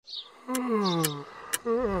Cereal.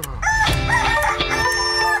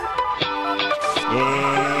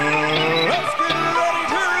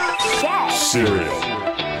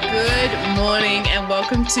 Good morning and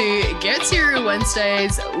welcome to Get Cereal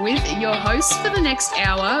Wednesdays with your hosts for the next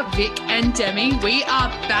hour, Vic and Demi. We are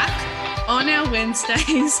back on our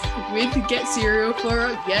Wednesdays with Get Cereal for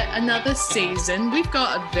yet another season. We've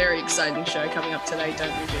got a very exciting show coming up today,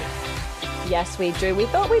 don't we, Vic? Yes, we do. We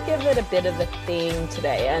thought we'd give it a bit of a theme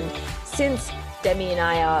today. And since Demi and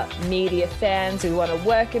I are media fans, we want to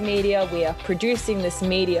work in media, we are producing this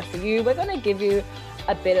media for you, we're going to give you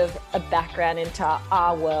a bit of a background into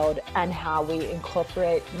our world and how we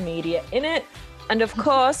incorporate media in it. And of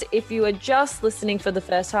course, if you are just listening for the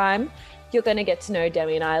first time, you're going to get to know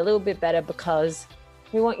Demi and I a little bit better because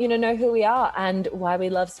we want you to know who we are and why we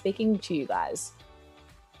love speaking to you guys.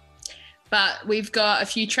 But we've got a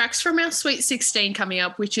few tracks from our Sweet 16 coming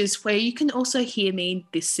up, which is where you can also hear me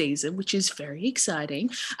this season, which is very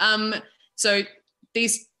exciting. So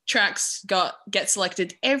these tracks get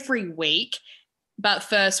selected every week. But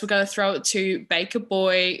first, we're going to throw it to Baker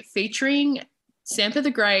Boy featuring Sampa the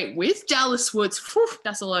Great with Dallas Woods. Whew,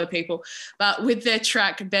 that's a lot of people. But with their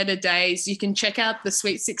track Better Days, you can check out the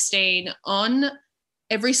Sweet 16 on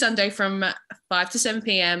every Sunday from 5 to 7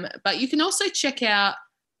 p.m. But you can also check out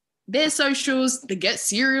their socials, the Get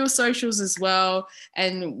Cereal socials as well.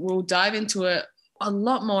 And we'll dive into it a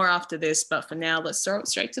lot more after this. But for now, let's throw it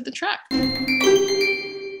straight to the track.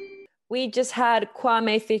 We just had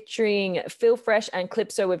Kwame featuring Phil Fresh and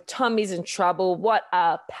Clipso with Tommy's in Trouble. What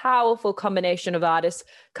a powerful combination of artists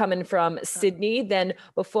coming from Sydney. Then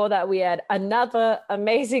before that, we had another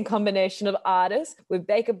amazing combination of artists with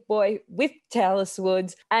Baker Boy, with Dallas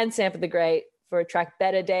Woods and Sampa the Great for a track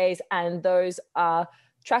Better Days. And those are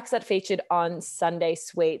tracks that featured on Sunday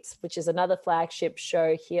Sweets, which is another flagship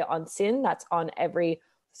show here on SYN. That's on every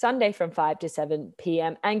Sunday from 5 to 7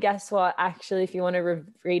 p.m. And guess what? Actually, if you want to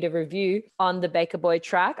read a review on the Baker Boy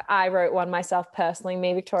track, I wrote one myself personally,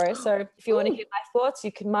 me, Victoria. So if you want to hear my thoughts,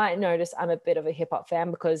 you might notice I'm a bit of a hip hop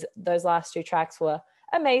fan because those last two tracks were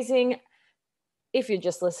amazing. If you're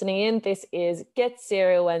just listening in, this is Get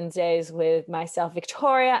Cereal Wednesdays with myself,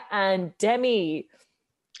 Victoria, and Demi.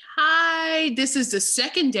 Hi, this is the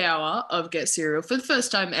second hour of Get Cereal for the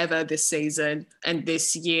first time ever this season. And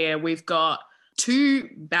this year we've got 2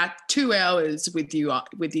 hours with you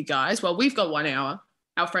guys. Well, we've got 1 hour.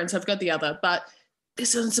 Our friends have got the other, but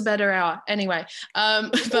this one's a better hour anyway.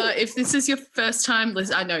 But if this is your first time,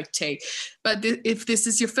 I know T, but if this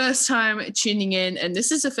is your first time tuning in and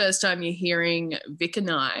this is the first time you're hearing Vic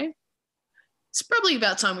and I, it's probably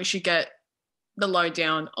about time we should get the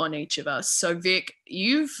lowdown on each of us. So Vic,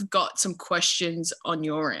 you've got some questions on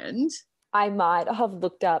your end. I might have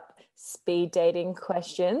looked up speed dating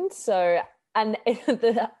questions. And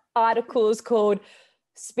the article is called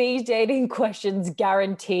Speed Dating Questions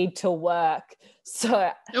Guaranteed to Work.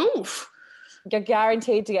 So Oof. You're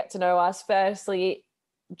guaranteed to get to know us. Firstly,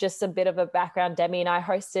 just a bit of a background. Demi and I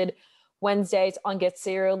hosted Wednesdays on Get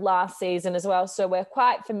Cereal last season as well. So we're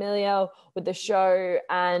quite familiar with the show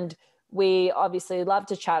and we obviously love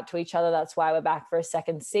to chat to each other. That's why we're back for a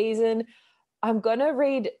second season. I'm going to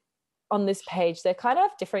read on this page, they kind of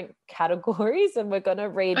have different categories and we're going to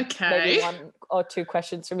read maybe 1 or 2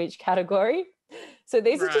 questions from each category. So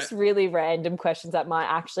these are just really random questions that might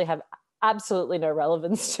actually have absolutely no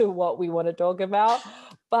relevance to what we want to talk about.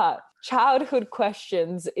 But childhood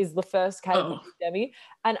questions is the first category, Demi.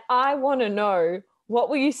 And I want to know, what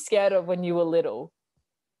were you scared of when you were little?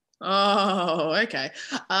 Oh, okay.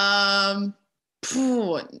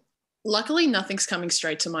 Luckily, nothing's coming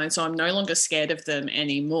straight to mind, so I'm no longer scared of them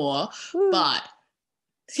anymore. Ooh. But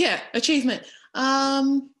yeah, achievement.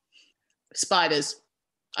 Spiders.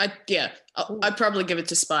 I'd probably give it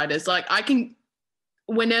to spiders. Like I can,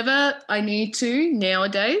 whenever I need to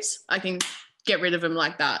nowadays, I can get rid of them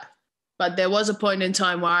like that. But there was a point in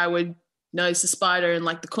time where I would notice a spider in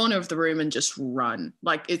like the corner of the room and just run.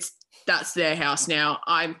 Like that's their house now.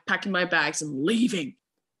 I'm packing my bags and leaving.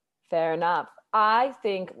 Fair enough. I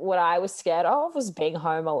think what I was scared of was being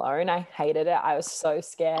home alone. I hated it. I was so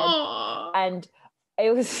scared. Aww. And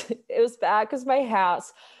it was bad because my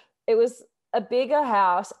house, it was a bigger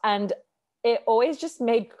house and it always just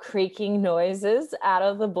made creaking noises out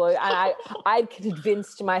of the blue. And I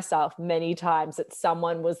convinced myself many times that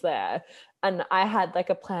someone was there. And I had like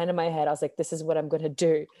a plan in my head. I was like, this is what I'm going to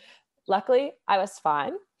do. Luckily, I was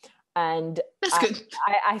fine. And that's good.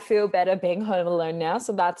 I feel better being home alone now.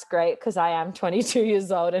 So that's great because I am 22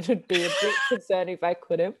 years old and it would be a bit concerning if I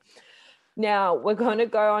couldn't. Now we're going to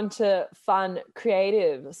go on to fun,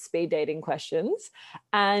 creative speed dating questions.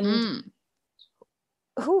 And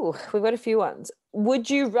Ooh, we've got a few ones. Would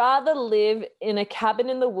you rather live in a cabin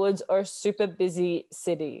in the woods or a super busy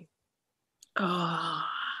city? Oh.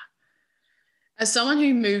 As someone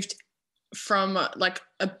who moved from like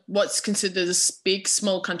what's considered a big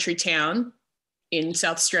small country town in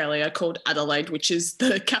South Australia called Adelaide, which is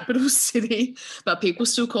the capital city, but people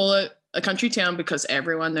still call it a country town because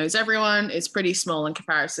everyone knows everyone. It's pretty small in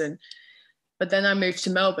comparison. But then I moved to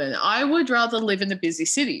Melbourne. I would rather live in a busy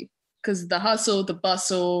city because the hustle, the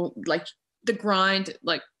bustle, like the grind,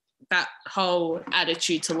 like that whole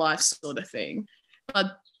attitude to life sort of thing.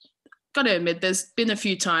 But got to admit, there's been a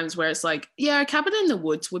few times where it's like, yeah, a cabin in the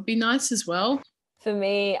woods would be nice as well. For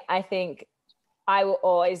me, I think I will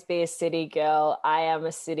always be a city girl. I am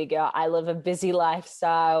a city girl. I live a busy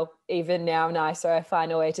lifestyle. Even now, so I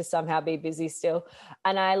find a way to somehow be busy still.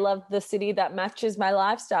 And I love the city that matches my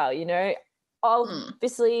lifestyle, you know.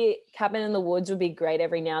 Obviously, cabin in the woods would be great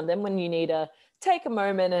every now and then when you need to take a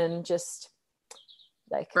moment and just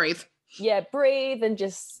like breathe. Yeah, breathe and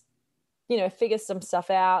just, you know, figure some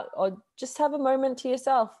stuff out or just have a moment to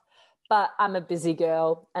yourself. But I'm a busy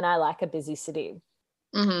girl and I like a busy city.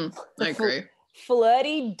 I agree.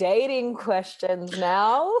 Flirty dating questions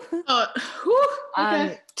now.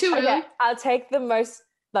 Okay. Too early. Okay, I'll take the most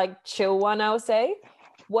like chill one, I'll say.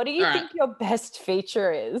 What do you think your best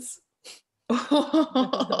feature is?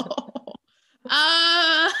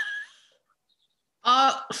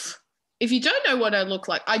 If you don't know what I look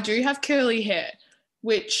like, I do have curly hair,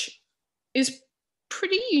 which is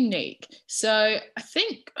pretty unique. So I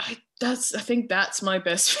think that's my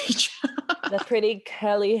best feature. The pretty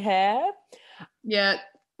curly hair. Yeah.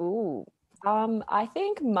 Ooh. I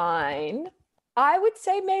think mine, I would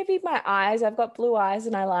say maybe my eyes. I've got blue eyes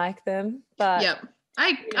and I like them. But yeah,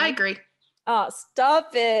 I agree. Oh,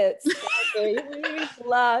 stop it. You made me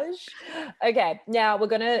blush. Okay, now we're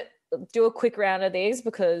going to do a quick round of these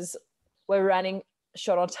because we're running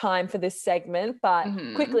short on time for this segment. But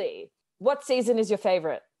quickly, what season is your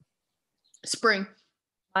favorite? Spring.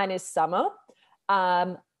 Mine is summer.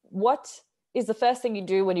 What is the first thing you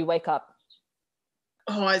do when you wake up?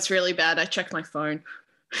 Oh, it's really bad. I check my phone.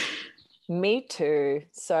 Me too.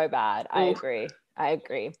 So bad. Ooh. I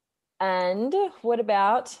agree. And what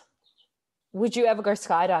about, would you ever go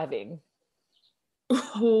skydiving?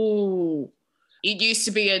 Oh, it used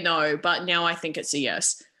to be a no, but now I think it's a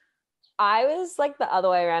yes. I was like the other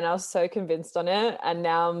way around. I was so convinced on it. And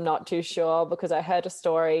now I'm not too sure because I heard a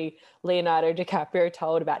story Leonardo DiCaprio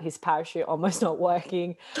told about his parachute almost not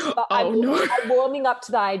working. But I'm warming up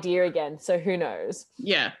to the idea again. So who knows?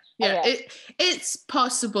 Yeah. Okay. It's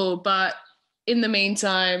possible. But in the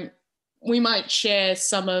meantime, we might share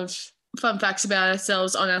some of fun facts about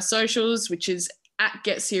ourselves on our socials, which is at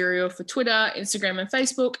Get Serial for Twitter, Instagram, and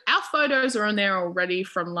Facebook. Our photos are on there already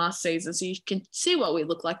from last season, so you can see what we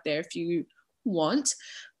look like there if you want.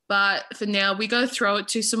 But for now, we go throw it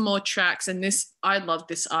to some more tracks. And I love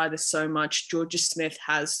this artist so much. Georgia Smith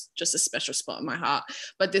has just a special spot in my heart.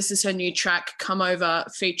 But this is her new track, Come Over,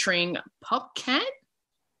 featuring Popcaan.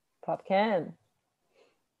 Popcaan.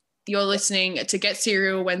 You're listening to Get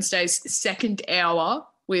Serial Wednesday's second hour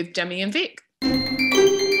with Demi and Vic.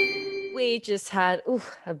 We just had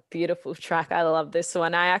a beautiful track. I love this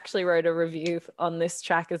one. I actually wrote a review on this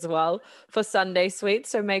track as well for Sunday Sweet.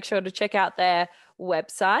 So make sure to check out their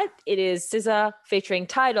website. It is SZA featuring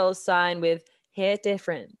Tidal Sign with Hair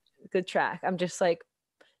Different. Good track. I'm just like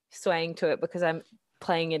swaying to it because I'm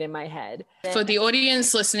playing it in my head. For the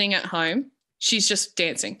audience listening at home, she's just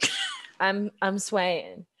dancing. I'm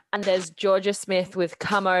swaying. And there's Georgia Smith with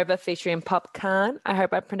Come Over featuring Popcaan. I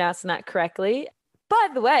hope I'm pronouncing that correctly. By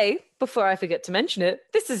the way, before I forget to mention it,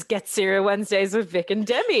 this is Get Serial Wednesdays with Vic and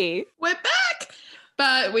Demi. We're back!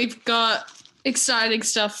 But we've got exciting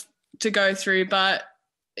stuff to go through, but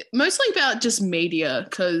mostly about just media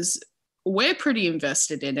because we're pretty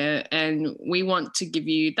invested in it and we want to give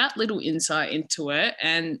you that little insight into it.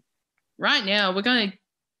 And right now we're going to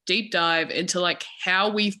deep dive into like how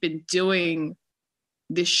we've been doing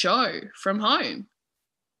this show from home.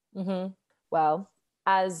 Well,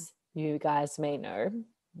 as you guys may know,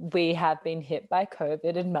 we have been hit by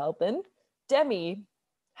COVID in Melbourne. Demi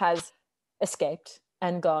has escaped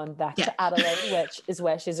and gone back to Adelaide, which is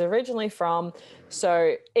where she's originally from.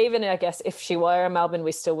 So even, I guess, if she were in Melbourne,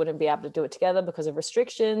 we still wouldn't be able to do it together because of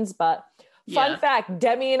restrictions. But fun fact,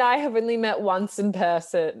 Demi and I have only met once in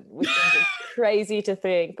person, which is crazy to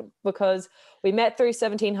think because we met through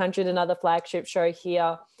 1700, another flagship show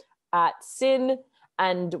here at SYN.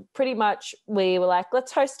 And pretty much we were like,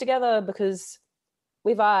 let's host together because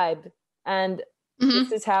we vibe. And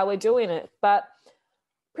this is how we're doing it. But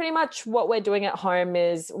pretty much what we're doing at home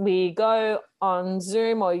is we go on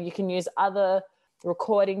Zoom, or you can use other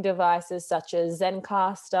recording devices such as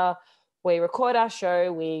Zencaster. We record our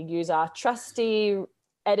show, we use our trusty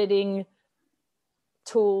editing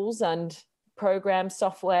tools and program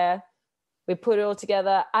software. We put it all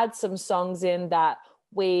together, add some songs in that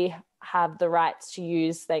we have the rights to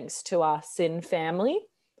use thanks to our SYN family.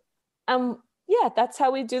 Yeah, that's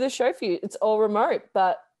how we do the show for you. It's all remote.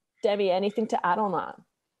 But Demi, anything to add on that?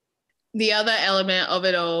 The other element of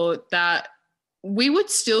it all that we would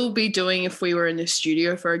still be doing if we were in the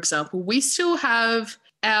studio, for example, we still have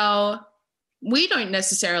we don't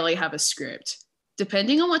necessarily have a script.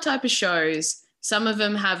 Depending on what type of shows, some of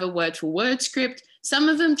them have a word-for-word script, some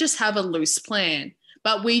of them just have a loose plan.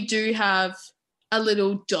 But we do have a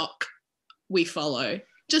little doc we follow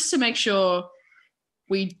just to make sure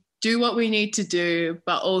we do what we need to do,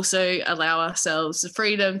 but also allow ourselves the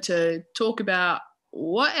freedom to talk about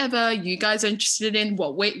whatever you guys are interested in,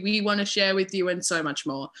 what we want to share with you, and so much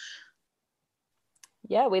more.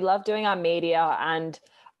 Yeah, we love doing our media, and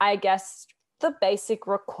I guess the basic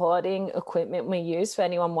recording equipment we use, for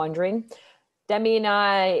anyone wondering, Demi and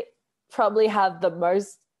I probably have the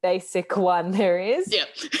most basic one there is. Yeah.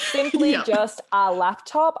 Simply just our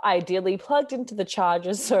laptop, ideally plugged into the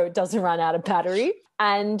charger so it doesn't run out of battery.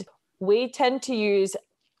 And we tend to use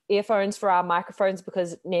earphones for our microphones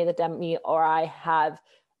because neither Demi or I have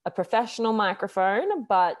a professional microphone,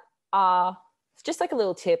 but just like a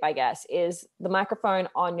little tip, I guess, is the microphone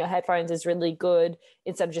on your headphones is really good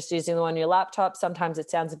instead of just using the one on your laptop. Sometimes it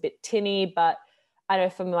sounds a bit tinny, but I know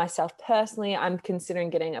for myself personally, I'm considering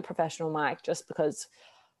getting a professional mic just because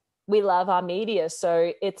we love our media.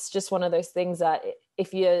 So it's just one of those things that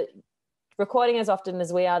if you're recording as often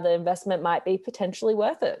as we are, the investment might be potentially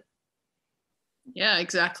worth it. Yeah,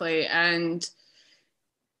 exactly. And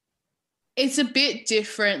it's a bit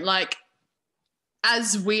different, like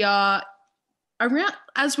as we are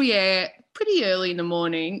pretty early in the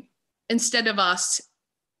morning, instead of us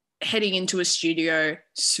heading into a studio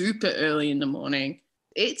super early in the morning,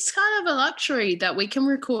 it's kind of a luxury that we can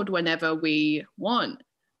record whenever we want.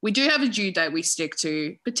 We do have a due date we stick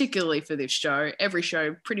to, particularly for this show. Every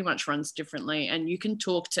show pretty much runs differently, and you can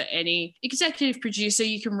talk to any executive producer.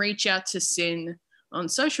 You can reach out to SYN on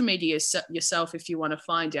social media yourself if you want to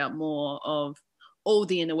find out more of all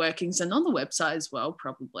the inner workings, and on the website as well,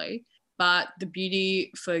 probably. But the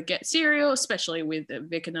beauty for Get Serial, especially with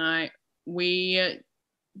Vic and I, we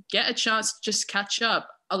get a chance to just catch up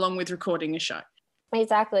along with recording a show.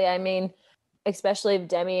 Exactly. I mean, especially with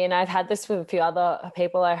Demi, and I've had this with a few other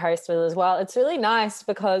people I host with as well. It's really nice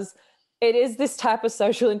because it is this type of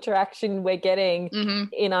social interaction we're getting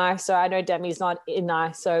in ISO. I know Demi's not in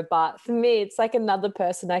ISO, but for me, it's like another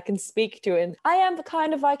person I can speak to. And I am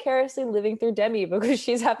kind of vicariously living through Demi because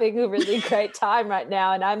she's having a really great time right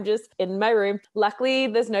now. And I'm just in my room. Luckily,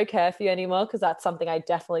 there's no curfew anymore because that's something I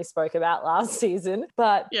definitely spoke about last season.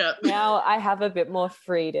 But now I have a bit more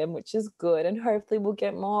freedom, which is good. And hopefully we'll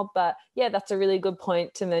get more. But yeah, that's a really good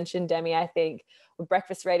point to mention, Demi, I think. With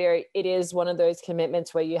Breakfast Radio, it is one of those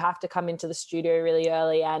commitments where you have to come into the studio really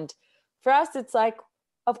early. And for us, it's like,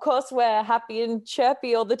 of course, we're happy and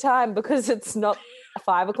chirpy all the time because it's not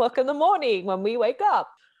 5 o'clock in the morning when we wake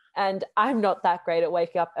up. And I'm not that great at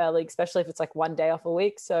waking up early, especially if it's like one day off a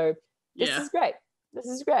week. So this is great. This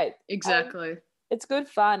is great. Exactly. It's good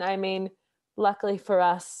fun. I mean, luckily for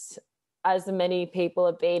us, as many people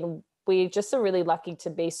have been, we just are really lucky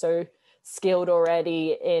to be so skilled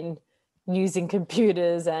already in using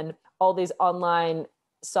computers and all these online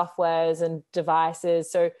softwares and devices.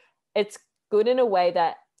 So it's good in a way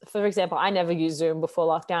that, for example, I never used Zoom before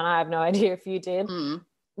lockdown. I have no idea if you did.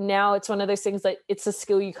 Now it's one of those things that it's a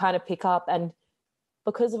skill you kind of pick up. And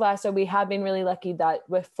because of ISO, we have been really lucky that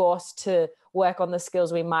we're forced to work on the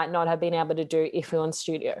skills we might not have been able to do if we were in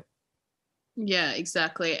studio. Yeah,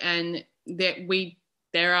 exactly. And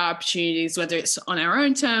there are opportunities, whether it's on our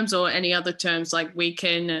own terms or any other terms, like we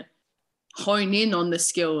can hone in on the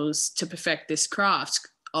skills to perfect this craft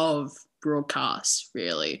of broadcast,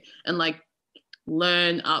 really, and like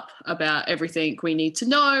learn up about everything we need to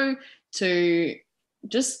know to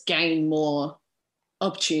just gain more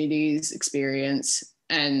opportunities, experience,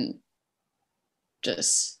 and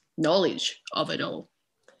just knowledge of it all.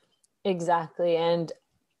 Exactly. And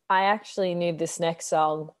I actually knew this next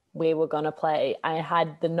song we were going to play. I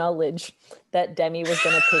had the knowledge that Demi was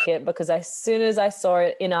going to pick it because as soon as I saw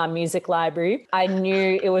it in our music library, I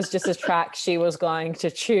knew it was just a track she was going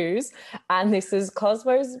to choose. And this is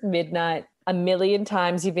Cosmo's Midnight. A million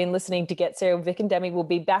times you've been listening to Get Serial. Vic and Demi will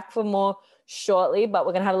be back for more shortly, but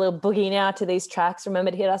we're going to have a little boogie now to these tracks.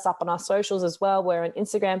 Remember to hit us up on our socials as well. We're on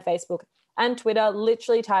Instagram, Facebook, and Twitter.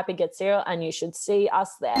 Literally type in Get Serial and you should see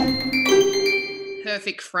us there.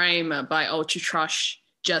 Perfect Frame by Ultra Trush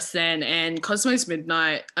just then, and Cosmos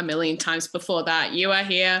Midnight a million times before that. You are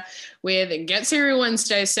here with Get Serial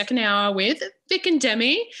Wednesday, second hour with Vic and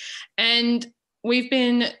Demi, and we've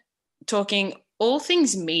been talking all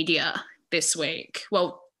things media this week.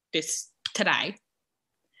 Well, today.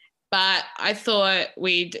 But I thought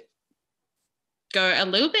we'd go a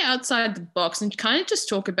little bit outside the box and kind of just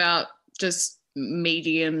talk about just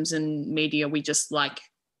mediums and media we just like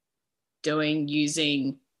doing,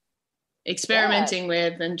 using, experimenting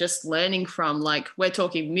with, and just learning from. Like, we're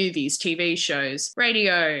talking movies, TV shows,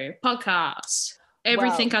 radio, podcasts,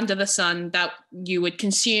 everything under the sun that you would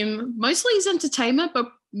consume mostly as entertainment, but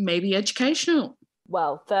maybe educational.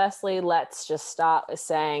 Well, firstly, let's just start with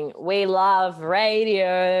saying we love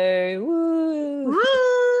radio. Woo.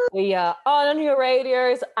 Woo! We are on your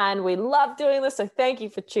radios and we love doing this. So thank you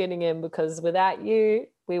for tuning in, because without you,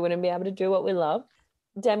 we wouldn't be able to do what we love.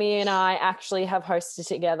 Demi and I actually have hosted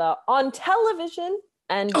together on television.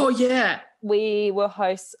 And oh, yeah. We were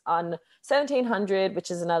hosts on 1700,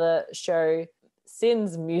 which is another show,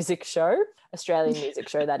 Sin's music show. Australian music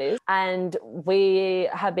show, that is. And we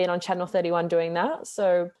have been on Channel 31 doing that.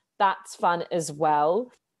 So that's fun as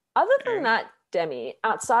well. Other than that, Demi,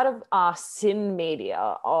 outside of our Sin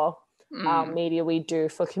media or our media we do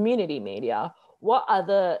for community media, what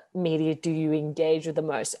other media do you engage with the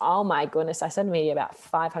most? Oh my goodness, I said media about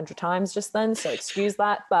 500 times just then, so excuse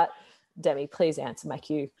that. But Demi, please answer my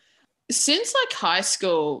cue. Since like high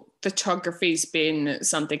school, photography's been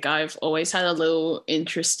something I've always had a little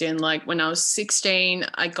interest in. Like when I was 16,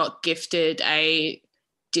 I got gifted a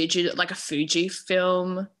digital, like a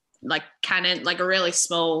Fujifilm, like Canon, like a really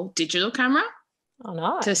small digital camera. Oh,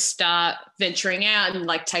 nice. To start venturing out and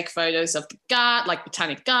like take photos of the like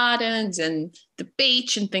Botanic Gardens and the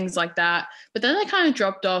beach and things like that. But then I kind of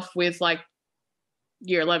dropped off with like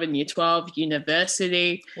year 11, year 12,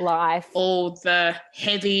 university. Life. All the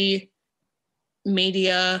heavy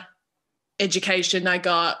media education I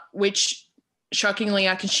got, which shockingly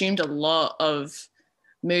I consumed a lot of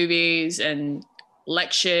movies and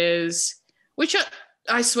lectures, which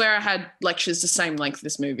I swear I had lectures the same length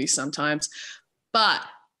as movies sometimes. But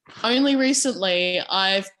only recently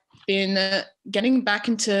I've been getting back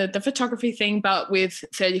into the photography thing, but with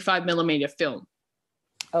 35 millimeter film.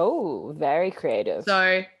 Oh, very creative.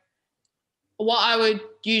 So what I would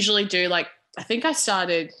usually do, like I think I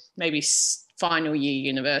started maybe final year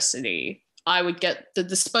university, I would get the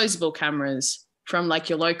disposable cameras from like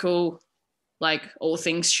your local, like all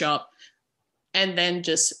things shop, and then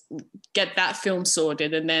just get that film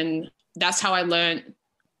sorted. And then that's how I learned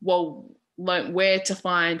where to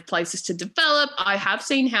find places to develop. I have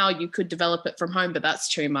seen how you could develop it from home, but that's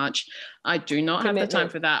too much. I do not have the time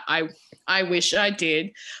for that. I wish I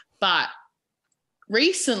did. But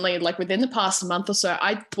recently, like within the past month or so,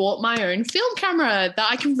 I bought my own film camera that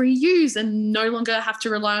I can reuse and no longer have to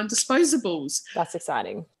rely on disposables. That's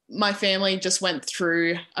exciting. My family just went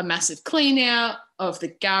through a massive clean out of the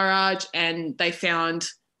garage and they found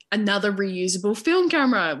another reusable film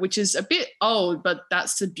camera, which is a bit old, but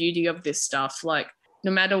that's the beauty of this stuff. Like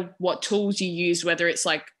no matter what tools you use, whether it's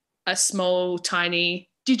like a small, tiny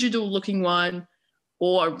digital looking one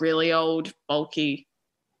or a really old, bulky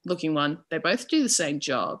looking one, they both do the same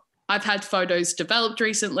job. I've had photos developed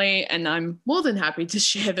recently and I'm more than happy to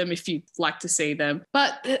share them if you'd like to see them.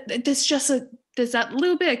 But there's that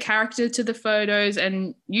little bit of character to the photos,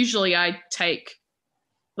 and usually I try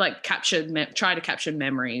to capture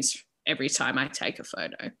memories every time I take a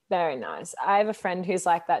photo. Very nice. I have a friend who's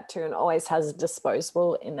like that too and always has a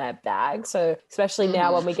disposable in their bag. So especially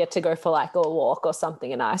now when we get to go for like a walk or something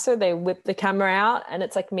in ISO, they whip the camera out and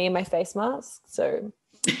it's like me and my face mask. So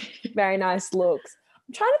very nice looks.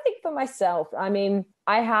 I'm trying to think for myself. I mean,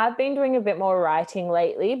 I have been doing a bit more writing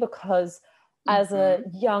lately because as a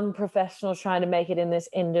young professional trying to make it in this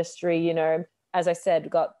industry, you know, as I said,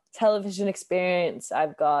 got television experience,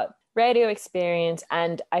 I've got radio experience,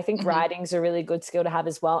 and I think writing's a really good skill to have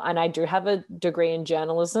as well. And I do have a degree in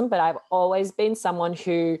journalism, but I've always been someone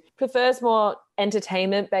who prefers more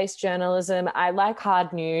entertainment-based journalism. I like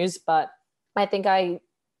hard news, but I think I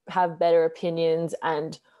have better opinions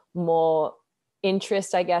and more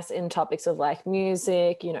interest, I guess, in topics of like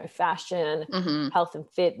music, you know, fashion, health and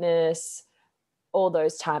fitness, all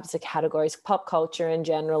those types of categories, pop culture in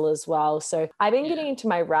general as well. So I've been getting into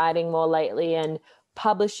my writing more lately and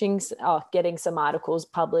getting some articles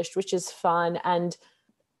published, which is fun. And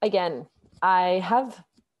again, I have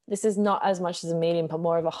this is not as much as a medium, but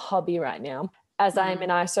more of a hobby right now. As I'm in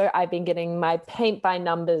ISO, I've been getting my paint by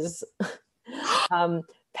numbers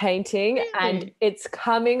painting, and it's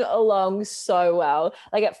coming along so well.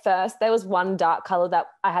 Like at first there was one dark color that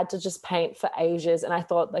I had to just paint for ages, and I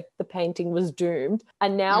thought like the painting was doomed.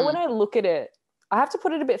 And now when I look at it, I have to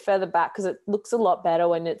put it a bit further back because it looks a lot better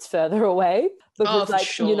when it's further away,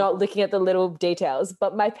 because you're not looking at the little details.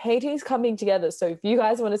 But my painting's coming together. So if you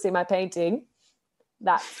guys want to see my painting,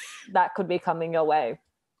 that could be coming your way.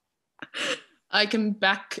 I can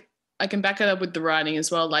back it up with the writing as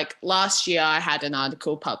well. Like last year I had an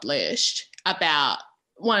article published about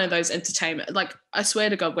one of those entertainment, like I swear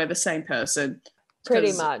to God, we're the same person.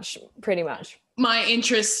 Pretty much. My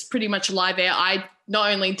interests pretty much lie there. Not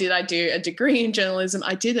only did I do a degree in journalism,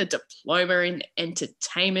 I did a diploma in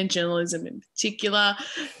entertainment journalism in particular.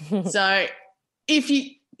 So if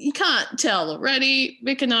you can't tell already,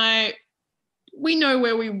 Vic and I, we know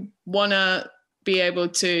where we want to be able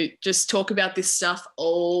to just talk about this stuff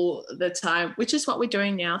all the time, which is what we're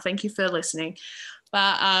doing now. Thank you for listening.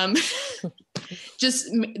 But just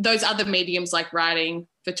those other mediums like writing,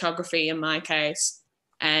 photography in my case,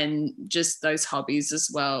 and just those hobbies as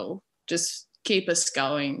well, just keep us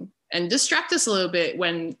going and distract us a little bit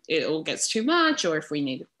when it all gets too much or if we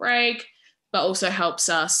need a break, but also helps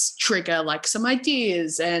us trigger like some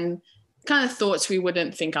ideas and kind of thoughts we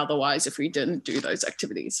wouldn't think otherwise if we didn't do those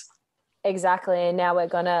activities. Exactly. And now we're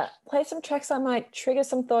going to play some tracks that might trigger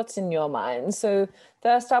some thoughts in your mind. So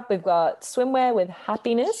first up, we've got Swimwear with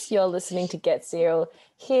Happiness. You're listening to Get Serial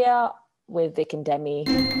here with Vic and Demi.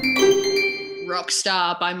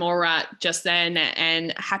 Rockstar by Morat just then,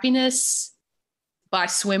 and Happiness by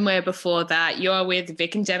Swimwear before that. You're with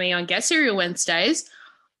Vic and Demi on Get Serial Wednesdays.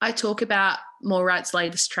 I talk about Morat's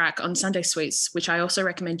latest track on Sunday Sweets, which I also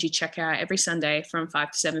recommend you check out every Sunday from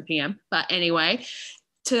 5 to 7 p.m. But anyway,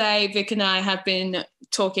 today, Vic and I have been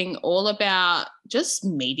talking all about just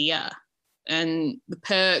media and the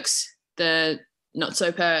perks, the not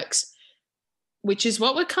so perks, which is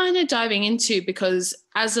what we're kind of diving into because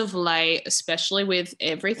as of late, especially with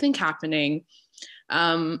everything happening,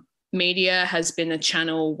 media has been a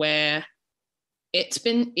channel where it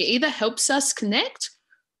either helps us connect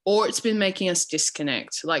or it's been making us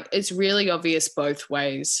disconnect. Like it's really obvious both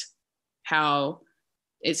ways how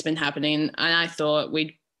it's been happening. And I thought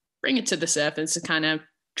we'd bring it to the surface to kind of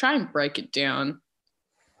try and break it down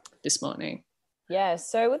this morning. Yeah,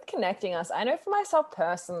 so with connecting us, I know for myself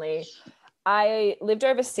personally, I lived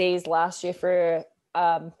overseas last year for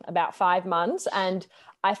about 5 months, and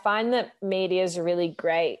I find that media is really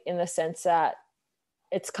great in the sense that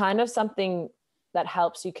it's kind of something that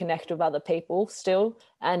helps you connect with other people still,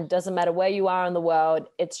 and doesn't matter where you are in the world.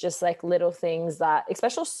 It's just like little things that,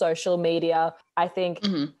 especially social media, I think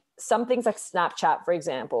some things like Snapchat, for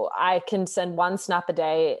example, I can send one snap a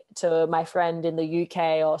day to my friend in the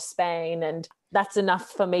UK or Spain, and that's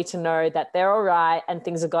enough for me to know that they're all right and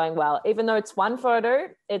things are going well. Even though it's one photo,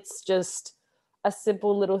 it's just a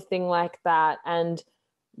simple little thing like that. And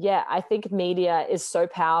yeah, I think media is so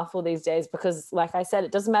powerful these days because, like I said,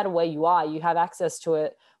 it doesn't matter where you are, you have access to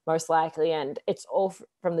it most likely. And it's all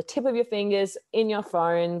from the tip of your fingers in your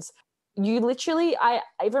phones. You literally, I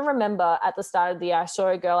even remember at the start of the year, I saw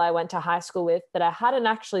a girl I went to high school with that I hadn't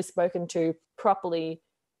actually spoken to properly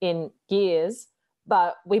in years,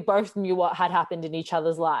 but we both knew what had happened in each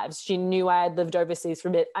other's lives. She knew I had lived overseas for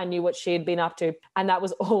a bit. I knew what she had been up to. And that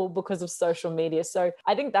was all because of social media. So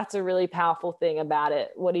I think that's a really powerful thing about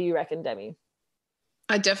it. What do you reckon, Demi?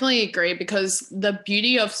 I definitely agree because the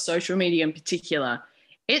beauty of social media in particular,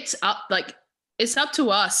 it's up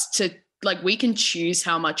to us to, like, we can choose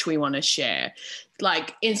how much we want to share.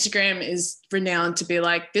 Like Instagram is renowned to be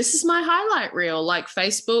like, this is my highlight reel. Like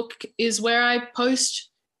Facebook is where I post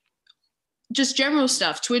just general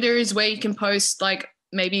stuff. Twitter is where you can post like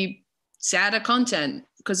maybe sadder content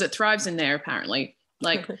because it thrives in there apparently.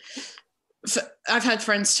 Like I've had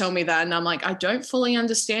friends tell me that and I'm like, I don't fully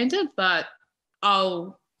understand it, but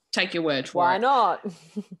I'll take your word for Why it. not?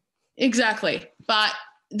 Exactly. But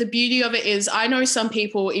the beauty of it is I know some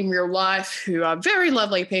people in real life who are very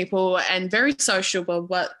lovely people and very sociable,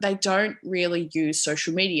 but they don't really use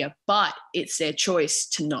social media, but it's their choice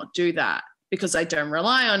to not do that, because they don't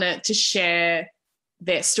rely on it to share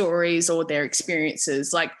their stories or their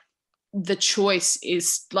experiences. Like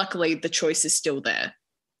luckily the choice is still there,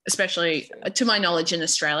 especially to my knowledge in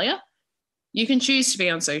Australia. You can choose to be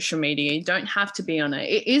on social media. You don't have to be on it.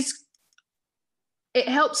 It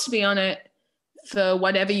helps to be on it for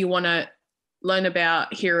whatever you want to learn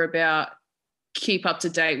about, hear about, keep up to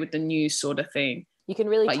date with the news sort of thing. You can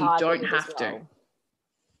really but you don't have to.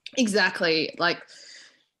 Exactly. Like,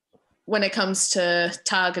 when it comes to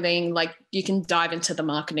targeting, like you can dive into the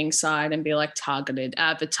marketing side and be like targeted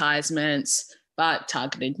advertisements, but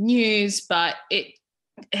targeted news, but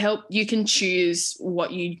you can choose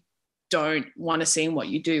what you don't want to see and what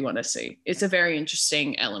you do want to see. It's a very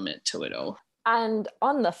interesting element to it all. And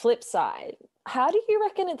on the flip side, how do you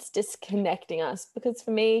reckon it's disconnecting us? Because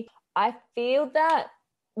for me, I feel that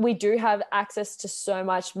we do have access to so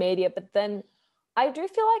much media, but then I do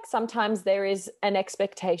feel like sometimes there is an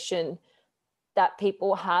expectation that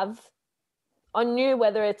people have on you,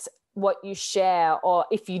 whether it's what you share or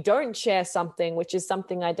if you don't share something, which is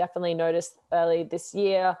something I definitely noticed early this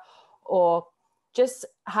year, or just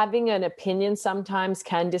having an opinion sometimes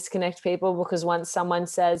can disconnect people, because once someone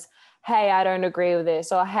says, hey, I don't agree with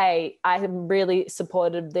this, or hey, I'm really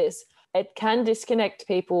supportive of this, it can disconnect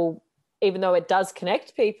people, even though it does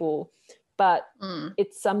connect people. But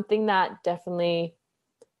it's something that definitely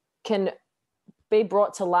can be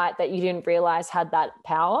brought to light that you didn't realize had that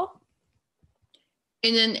power.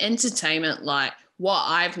 In an entertainment light, what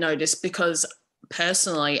I've noticed, because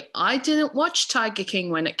personally, I didn't watch Tiger King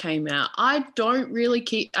when it came out. I didn't really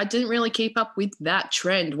keep up with that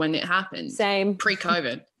trend when it happened. Same.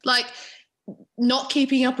 Pre-COVID. Like, not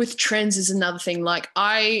keeping up with trends is another thing. Like,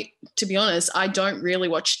 to be honest, I don't really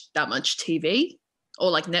watch that much TV or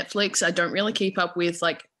like Netflix. I don't really keep up with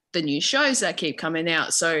like the new shows that keep coming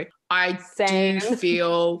out. So I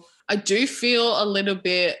do feel a little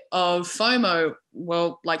bit of FOMO,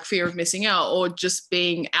 well, like fear of missing out, or just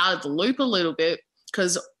being out of the loop a little bit,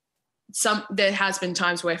 because there has been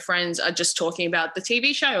times where friends are just talking about the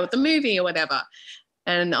TV show or the movie or whatever,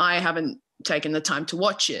 and I haven't taken the time to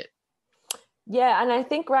watch it. Yeah, and I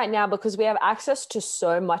think right now, because we have access to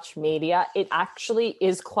so much media, it actually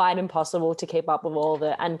is quite impossible to keep up with all of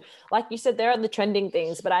it. And like you said, there are the trending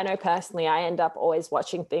things, but I know personally I end up always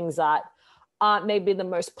watching things that aren't maybe the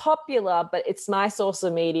most popular, but it's my source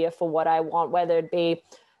of media for what I want, whether it be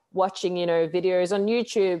watching, videos on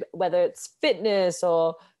YouTube, whether it's fitness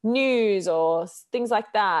or news or things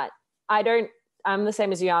like that. I'm the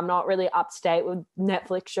same as you. I'm not really up to date with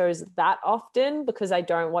Netflix shows that often because I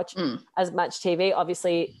don't watch as much TV.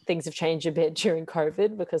 Obviously, things have changed a bit during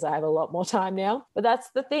COVID because I have a lot more time now. But that's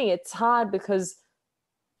the thing. It's hard because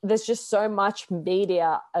there's just so much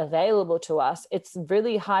media available to us. It's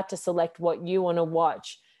really hard to select what you want to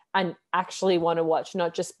watch and actually want to watch,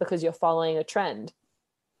 not just because you're following a trend.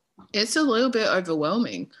 It's a little bit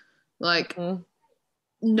overwhelming. Like,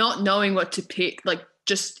 not knowing what to pick, like,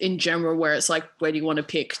 just in general, where it's like, where do you want to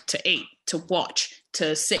pick to eat, to watch,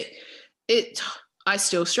 to sit? I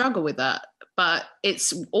still struggle with that. But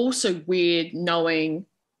it's also weird knowing,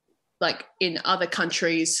 like, in other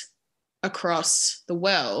countries across the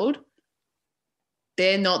world,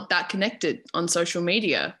 they're not that connected on social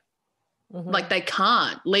media. Like, they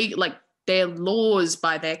can't. Like, their laws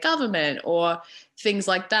by their government or things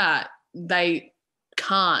like that, they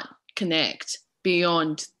can't connect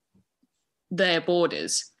beyond their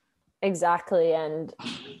borders. Exactly. And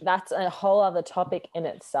that's a whole other topic in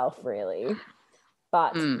itself, really.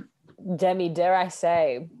 But Demi, dare I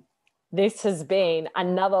say, this has been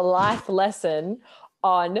another life lesson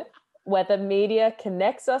on whether media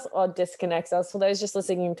connects us or disconnects us. For those just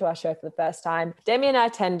listening to our show for the first time, Demi and I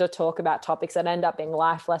tend to talk about topics that end up being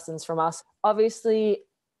life lessons from us. Obviously,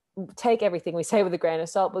 take everything we say with a grain of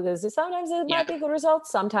salt, because sometimes there might be good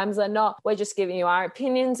results, sometimes they're not. We're just giving you our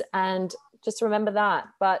opinions, and just remember that.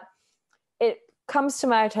 But it comes to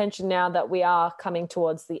my attention now that we are coming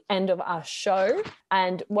towards the end of our show,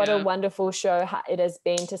 and what a wonderful show it has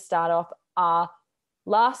been to start off our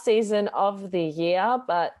last season of the year.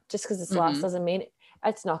 But just because it's last doesn't mean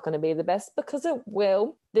it's not going to be the best, because it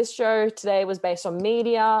will. This show today was based on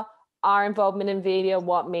media, our involvement in media,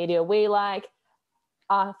 what media we like,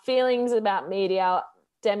 our feelings about media.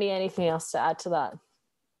 Demi, anything else to add to that?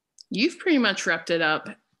 You've pretty much wrapped it up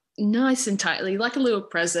nice and tightly, like a little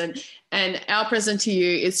present. And our present to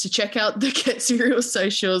you is to check out the Get Serial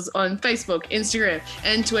socials on Facebook, Instagram,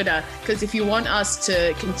 and Twitter. Because if you want us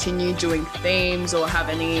to continue doing themes or have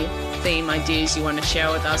any theme ideas you want to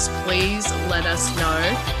share with us, please let us know.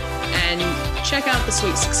 And check out the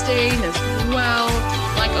Sweet 16 as well,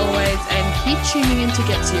 like always. And keep tuning in to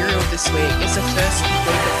Get Serial this week. It's the first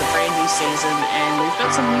week of the brand new season, and we've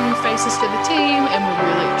got some new faces to the team, and we're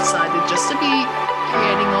really excited just to be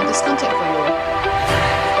creating all this content for you.